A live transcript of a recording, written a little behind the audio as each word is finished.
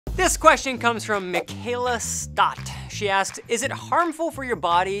This question comes from Mikayla Stott. She asks, is it harmful for your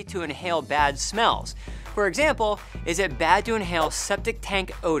body to inhale bad smells? For example, is it bad to inhale septic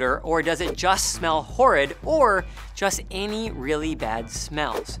tank odor, or does it just smell horrid, or just any really bad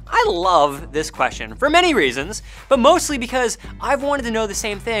smells? I love this question for many reasons, but mostly because I've wanted to know the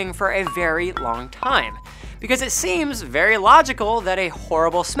same thing for a very long time. Because it seems very logical that a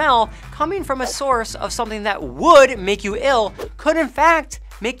horrible smell coming from a source of something that would make you ill could in fact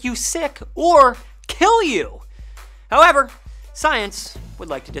make you sick or kill you. However, science would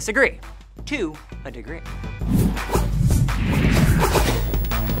like to disagree. To a degree.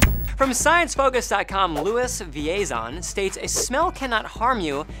 From sciencefocus.com, Luis Villazon states a smell cannot harm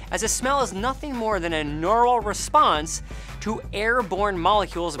you, as a smell is nothing more than a neural response to airborne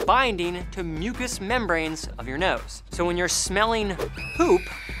molecules binding to mucous membranes of your nose. So when you're smelling poop,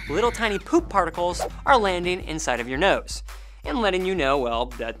 little tiny poop particles are landing inside of your nose and letting you know, well,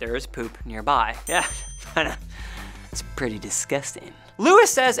 that there is poop nearby. Yeah, it's pretty disgusting.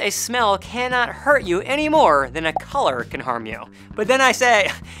 Lewis says a smell cannot hurt you any more than a color can harm you. But then I say,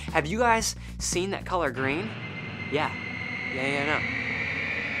 have you guys seen that color green? Yeah, no.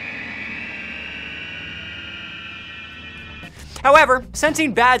 However,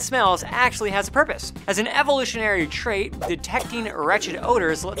 sensing bad smells actually has a purpose. As an evolutionary trait, detecting wretched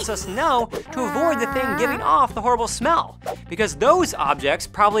odors lets us know to avoid the thing giving off the horrible smell, because those objects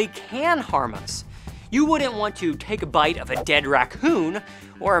probably can harm us. You wouldn't want to take a bite of a dead raccoon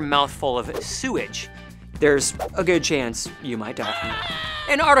or a mouthful of sewage. There's a good chance you might die from that.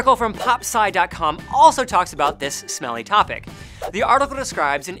 An article from popsci.com also talks about this smelly topic. The article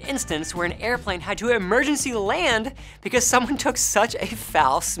describes an instance where an airplane had to emergency land because someone took such a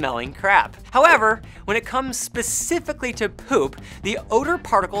foul-smelling crap. However, when it comes specifically to poop, the odor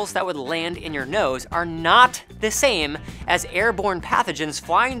particles that would land in your nose are not the same as airborne pathogens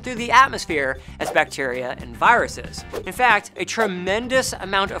flying through the atmosphere as bacteria and viruses. In fact, a tremendous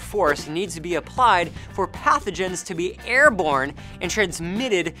amount of force needs to be applied for pathogens to be airborne and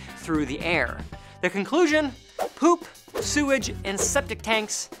transmitted through the air. The conclusion? Poop, sewage, and septic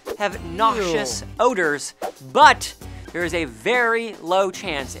tanks have noxious odors, but there is a very low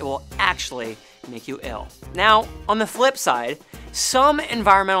chance it will actually make you ill. Now, on the flip side, some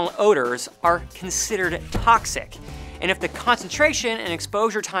environmental odors are considered toxic. And if the concentration and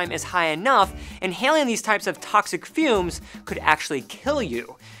exposure time is high enough, inhaling these types of toxic fumes could actually kill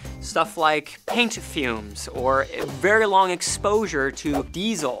you. Stuff like paint fumes or a very long exposure to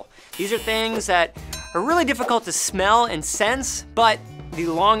diesel. These are things that are really difficult to smell and sense, but the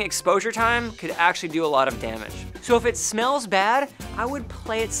long exposure time could actually do a lot of damage. So if it smells bad, I would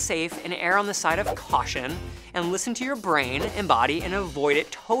play it safe and err on the side of caution and listen to your brain and body and avoid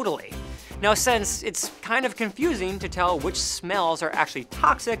it totally. Now, since it's kind of confusing to tell which smells are actually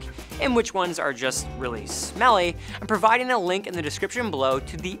toxic and which ones are just really smelly, I'm providing a link in the description below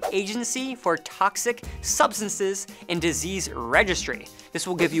to the Agency for Toxic Substances and Disease Registry. This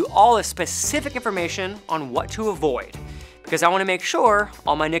will give you all the specific information on what to avoid, because I want to make sure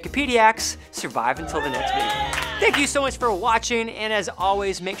all my Nicopediacs survive until the next video. Thank you so much for watching, and as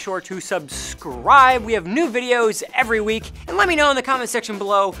always, make sure to subscribe. We have new videos every week, and let me know in the comment section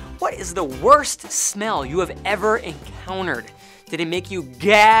below, what is the worst smell you have ever encountered? Did it make you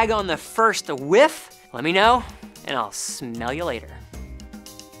gag on the first whiff? Let me know, and I'll smell you later.